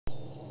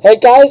Hey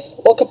guys,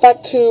 welcome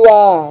back to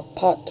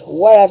part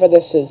whatever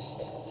this is.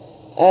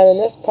 And in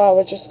this part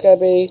we're just gonna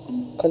be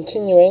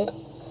continuing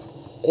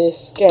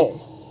this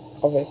game,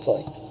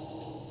 obviously.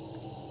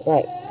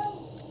 Right.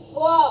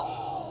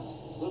 Wow.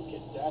 Look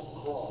at that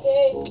crawl.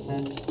 Okay.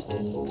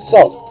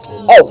 So,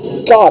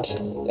 oh god,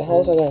 the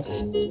hell is I doing?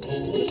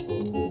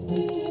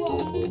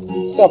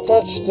 So pretty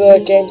much the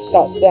game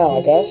starts now,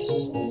 I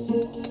guess.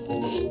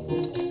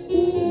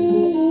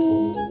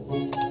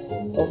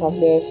 Don't have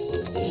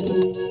this.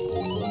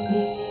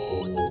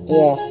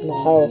 Yeah, no,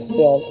 highway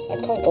field. I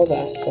can't go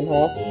there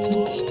somehow.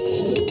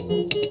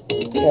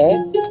 Okay.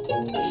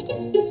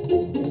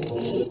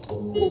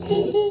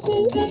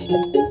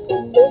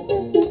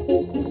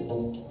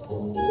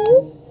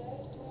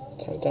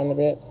 Turn it down a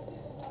bit.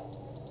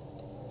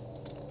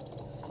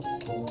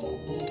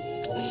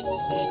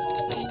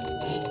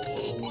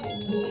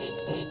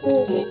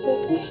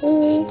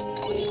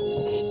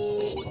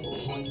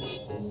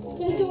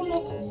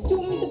 Do you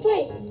want me to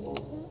play?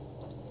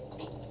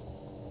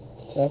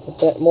 Turn up a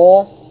bit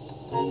more.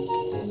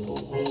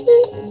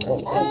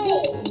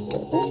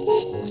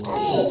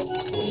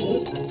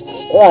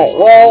 Right,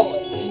 well,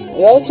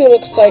 it also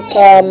looks like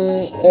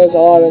there's a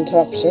lot of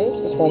interruptions.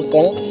 That's one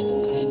thing.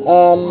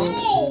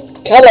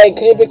 Kelly,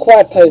 can you be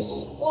quiet,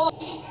 please?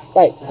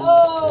 Right.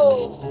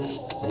 Oh.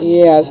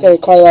 Yeah, it's gonna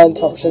be quite a lot of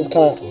interruptions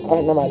coming.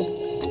 Alright, no mind.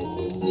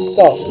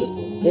 So,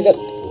 we got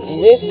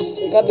this.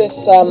 We got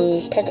this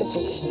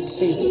Pegasus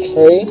seed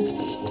tree. I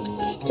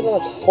don't know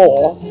what it's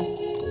for.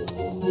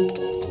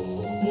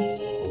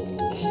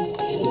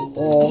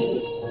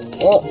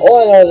 Well, all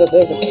I know is that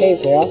there's a cave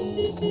here.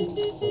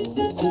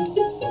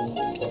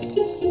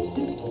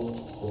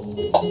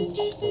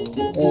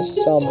 There's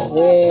some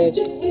weird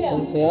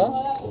thing here.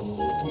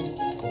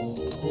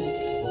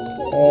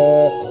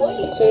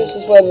 So this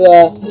is where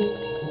the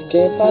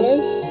gamepad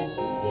is.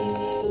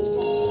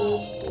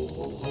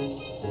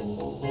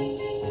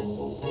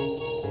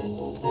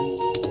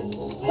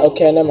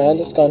 Okay, never mind.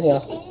 Let's go in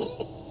here.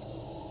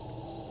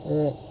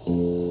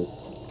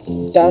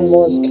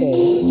 Donmore's cave.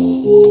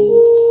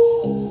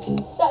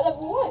 Is that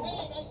level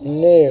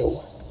 1?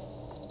 No.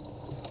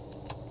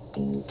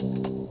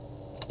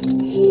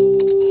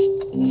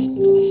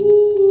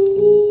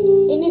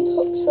 You need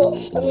hook shot.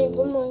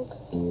 Boomerang.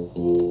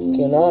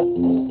 Do not.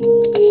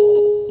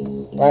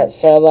 Right,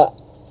 failure.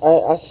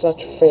 That's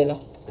such a failure.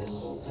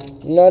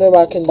 No idea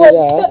what I can do But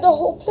there. it's got the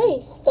whole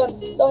place,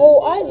 the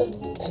whole island.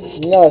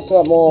 No, it's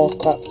got more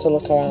crap to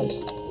look around.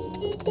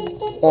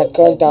 Right,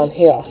 going down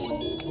here.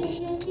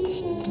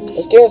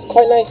 This game is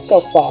quite nice so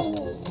far.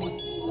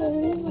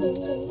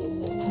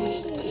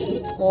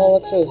 Oh,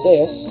 what is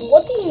this?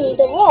 What do you need?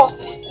 A rock?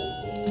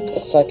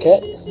 Looks like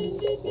it.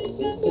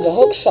 There's a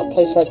hook shot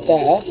place right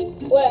there.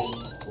 Where?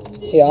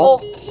 Here. Oh.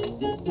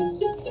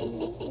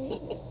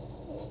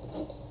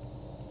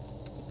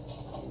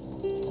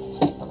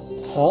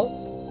 Huh?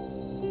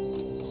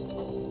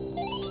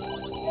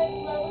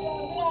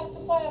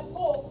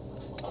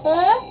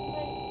 Huh?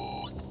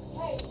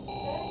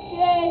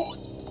 Okay.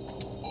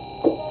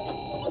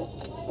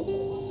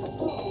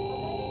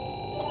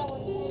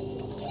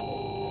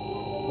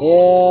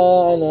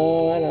 Yeah, I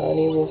know,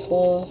 need more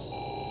floors.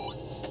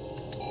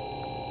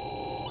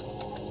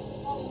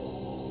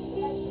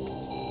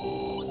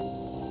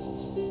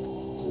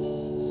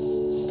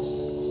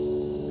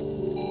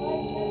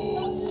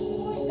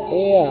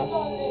 Yeah.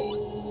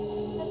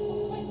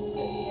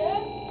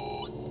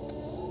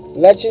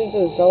 Legends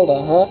of Zelda,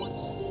 huh?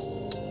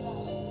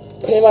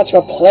 Pretty much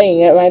we're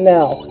playing it right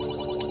now.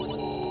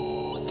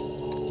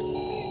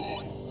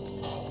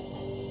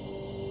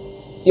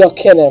 You're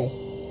kidding.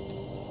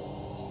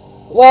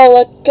 Well,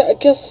 I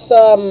guess,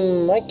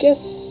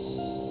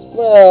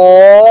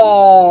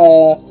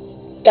 well,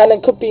 kinda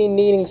could be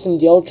needing some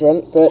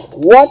deodorant, but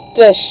what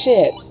the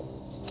shit?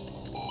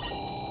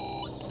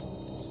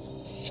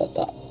 Shut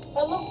up.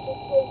 I love this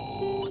place.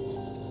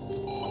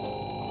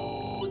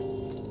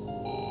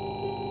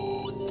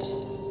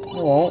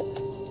 Alright.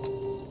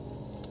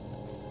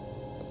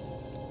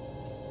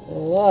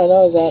 All I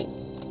know is that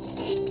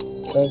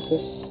there's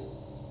this.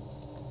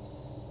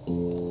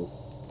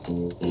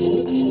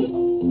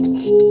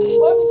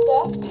 Where is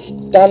that?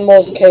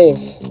 Donmore's cave.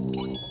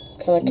 It's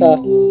kind of like a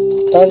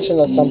dungeon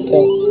or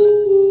something.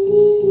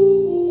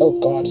 Oh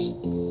god.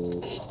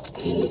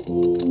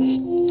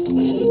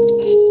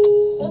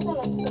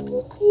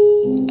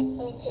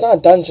 It's not a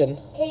dungeon.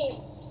 Cave.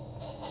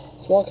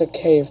 It's more like a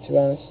cave, to be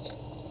honest.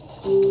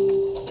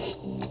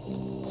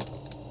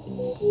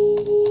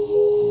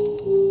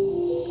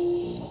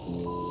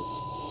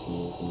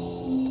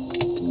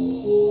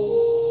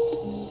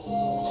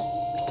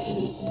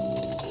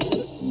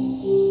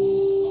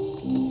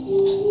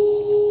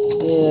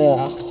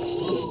 Yeah.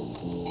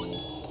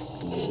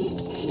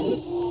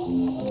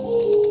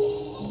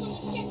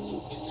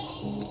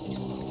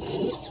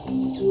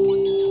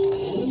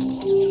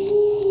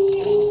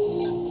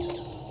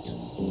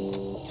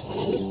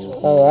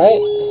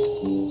 Alright.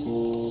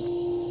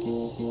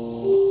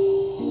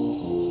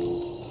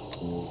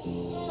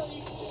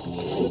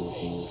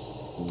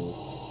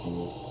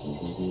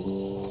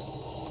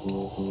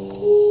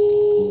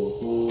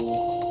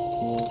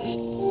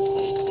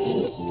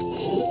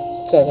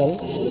 Second.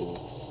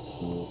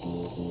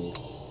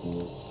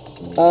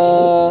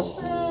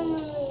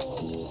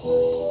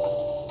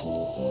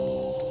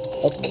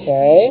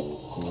 Okay.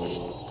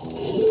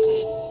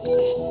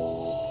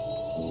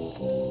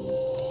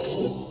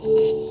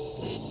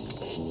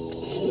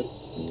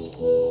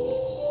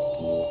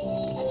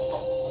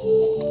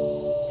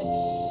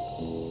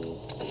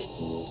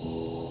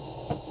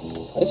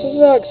 Is this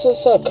like some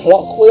sort of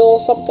clock wheel or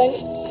something?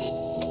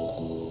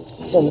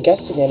 I'm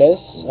guessing it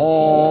is.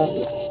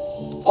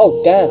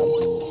 Oh, damn.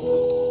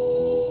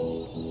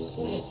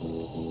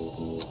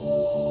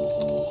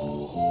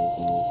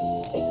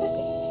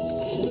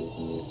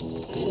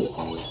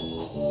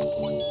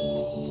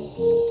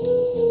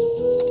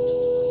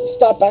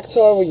 Start back to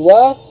where we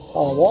were?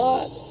 Oh,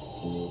 what?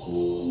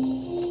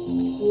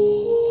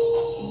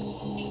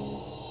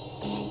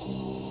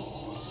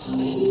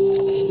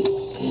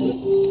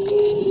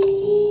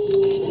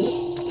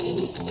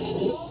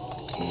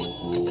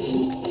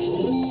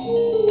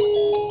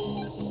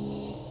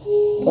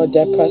 Go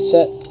dead, press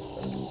it.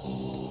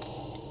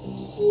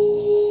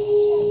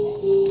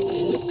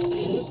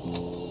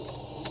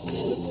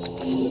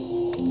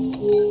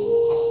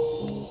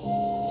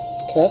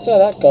 Okay, that's how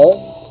that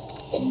goes.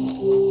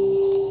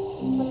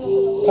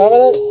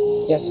 Permanent?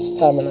 Yes, it's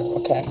permanent.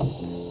 Okay.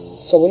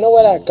 So we know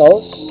where that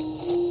goes.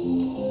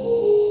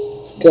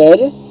 It's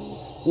good.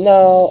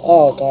 Now,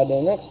 oh god,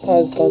 the next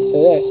part is going to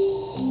this.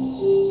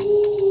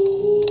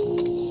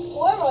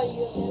 Where are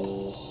you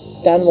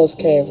again? Donmore's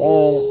cave.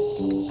 Well,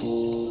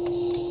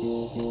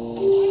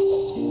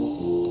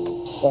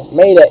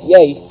 made it.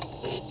 Yay.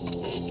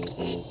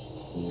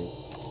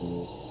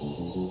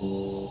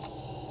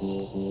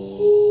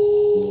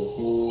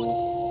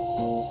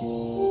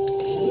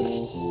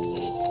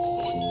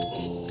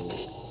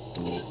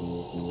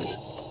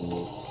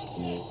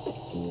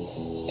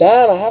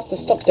 Damn, I have to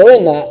stop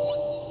doing that.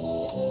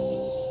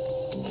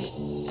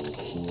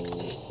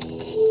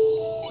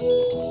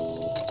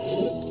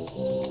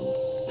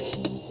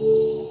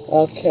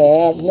 Okay,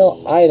 I have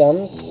no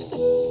items.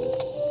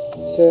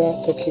 So I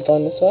have to keep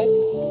going this way.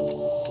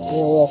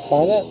 And we'll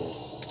find it.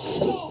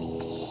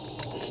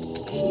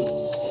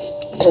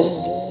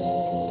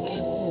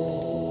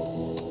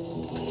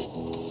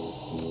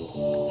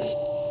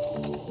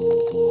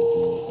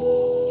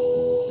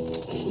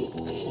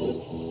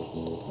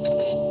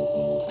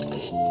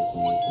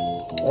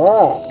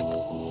 Ah.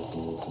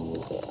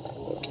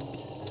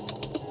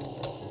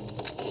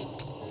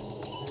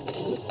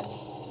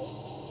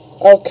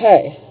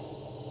 Okay.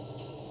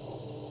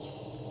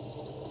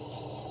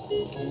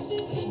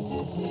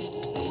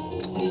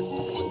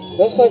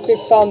 Looks like we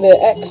found the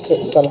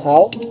exit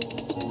somehow.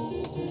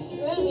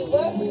 Really?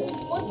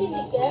 What did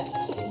it get?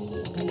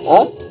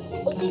 Huh?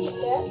 What did it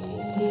get?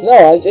 No,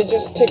 it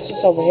just takes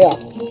us over here. To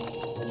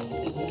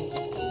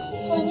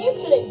a new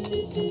place.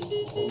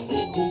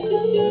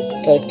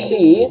 Got a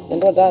key.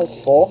 Wonder what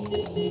that's for.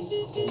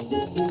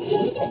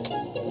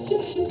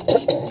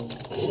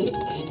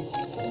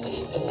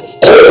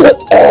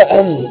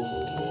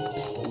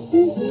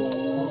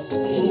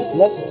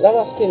 That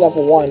must be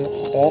level 1, I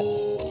bet.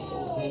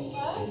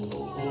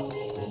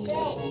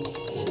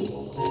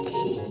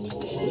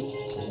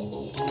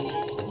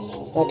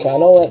 Okay, I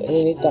know what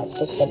we need that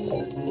for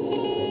something.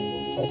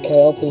 Okay,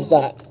 opens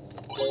that.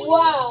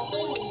 Wow.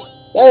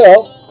 There we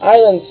go.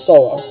 Island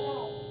Solo.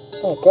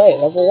 Oh, great,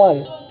 level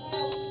 1.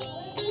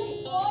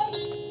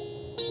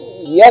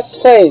 Yes,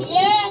 please.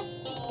 Yeah.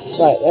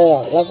 Right, there we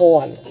go, level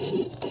 1.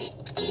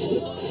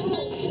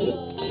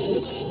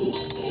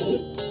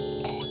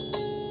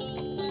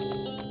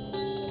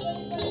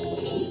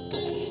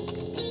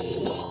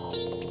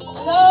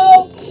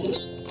 No.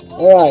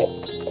 Alright,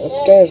 this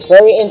game is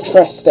very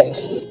interesting.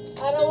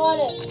 I don't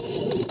want it.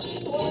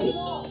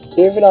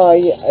 Even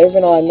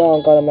though I know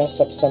I'm gonna mess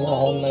up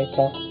somehow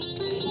later.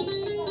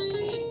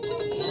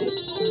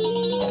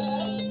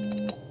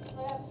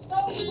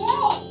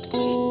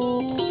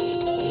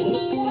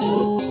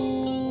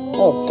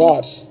 Oh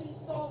god.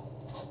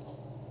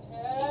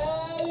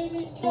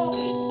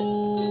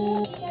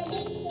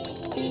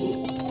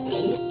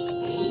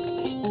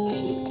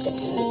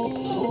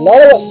 No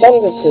idea what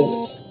song this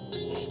is.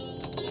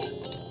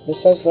 This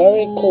sounds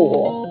very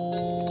cool.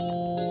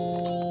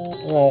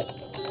 Right.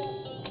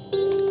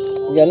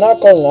 You're not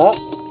going up.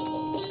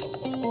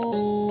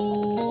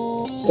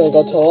 It's gonna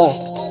go to the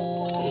left.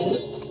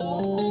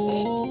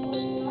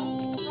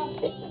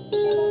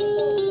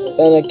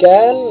 Then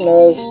again,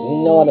 there is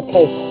no other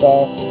place,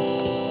 so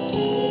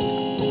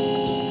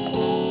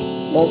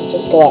might as well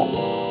just go up.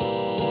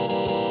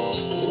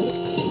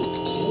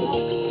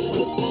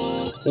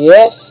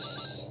 Yes.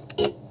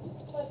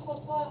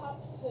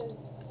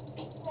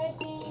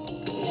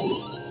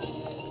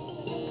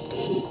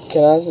 Okay,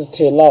 now this is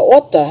too low.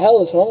 What the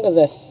hell is wrong with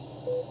this?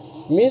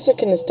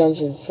 Music in this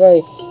dungeon is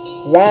very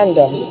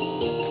random.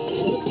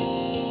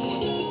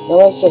 Now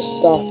let's just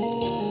stop.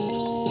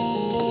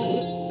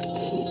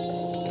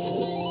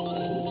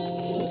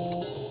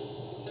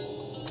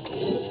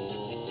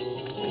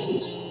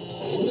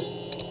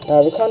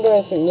 We can't do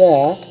anything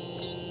there.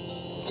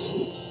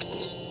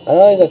 I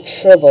know these are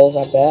tribbles,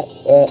 I bet,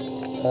 but,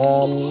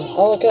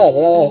 oh look at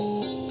this.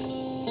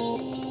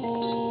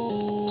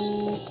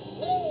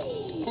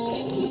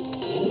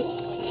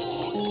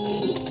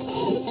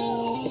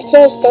 You can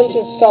tell this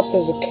dungeon shop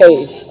is a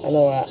cave, I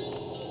know that.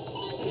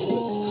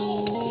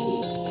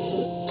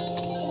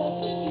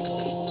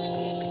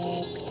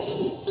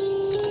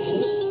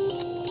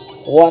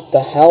 What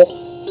the hell?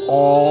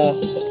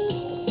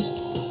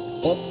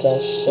 What the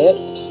shit?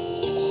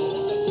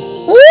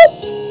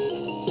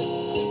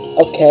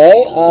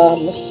 Okay,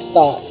 let's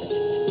start.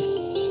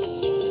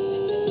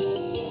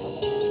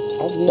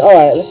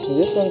 Alright, let's see.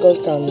 This one goes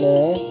down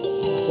there.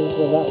 This one's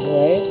go that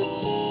way.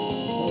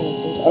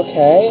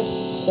 Okay,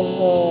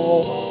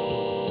 somehow.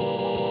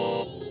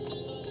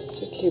 I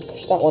think you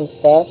push that one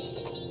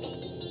first.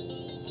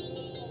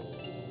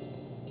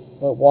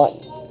 Wait, what?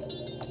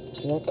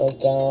 And that goes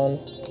down.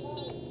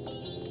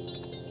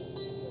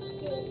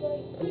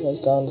 That goes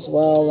down as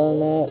well, then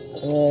that.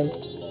 And then.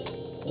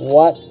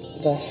 What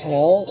the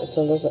hell? This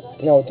one goes.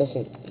 No, it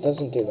doesn't. It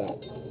doesn't do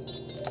that.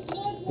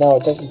 No,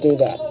 it doesn't do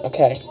that.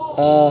 Okay.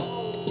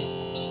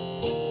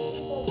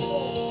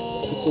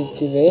 Let's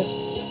do this.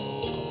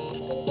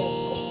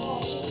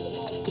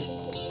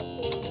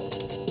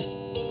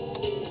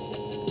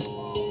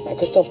 I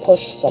could still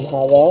push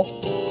somehow though.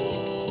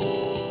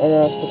 And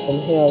after from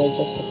here we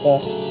just have to.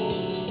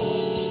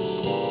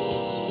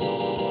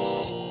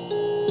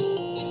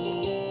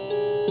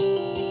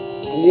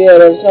 Yeah,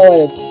 there's no way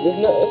to. There's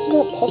no. It's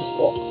not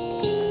possible.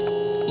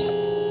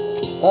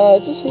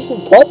 Is this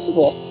even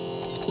possible?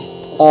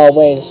 Oh,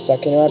 wait a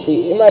second.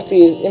 It might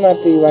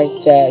be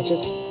right there.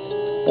 Just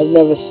I've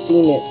never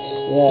seen it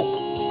yet.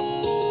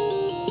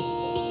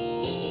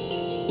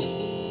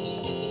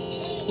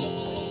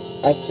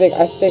 I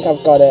think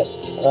I've got it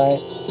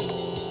right.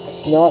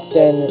 If not,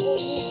 then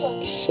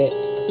shit.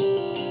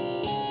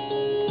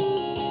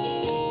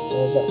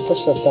 Where's that?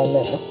 Push that down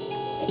there.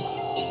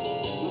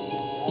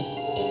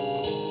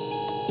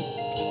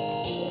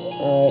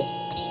 Alright.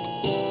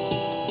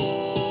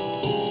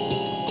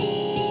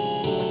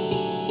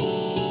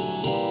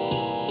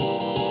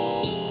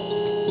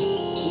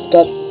 Just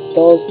got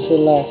those two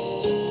left.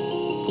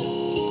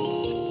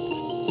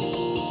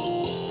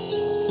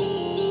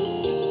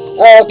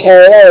 Okay,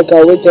 there we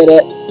go, we did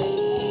it.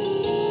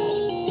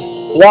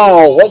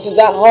 Wow, was it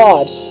that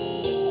hard?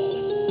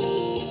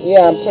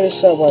 Yeah, I'm pretty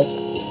sure it was.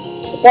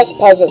 The best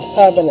puzzle is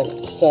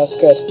permanent, so that's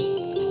good.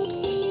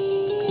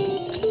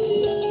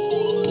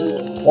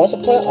 What's the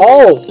point?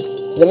 Oh!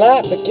 The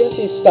map, it gives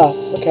you stuff,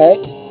 okay?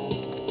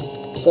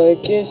 So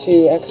it gives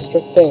you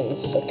extra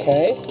things,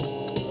 okay?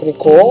 Pretty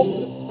cool.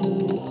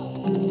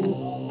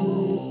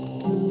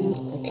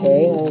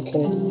 Okay, now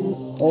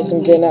we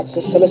can gain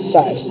access to this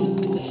side.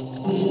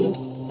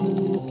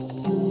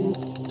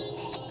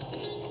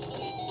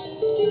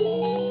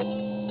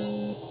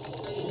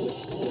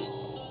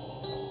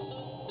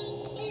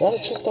 Not a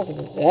chest over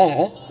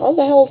there. How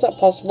the hell is that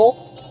possible?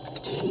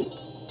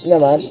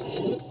 Never mind.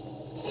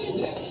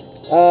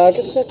 I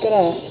guess we're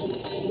gonna...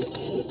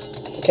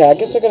 Okay, I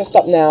guess we're gonna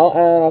stop now,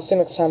 and I'll see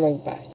you next time, and bye.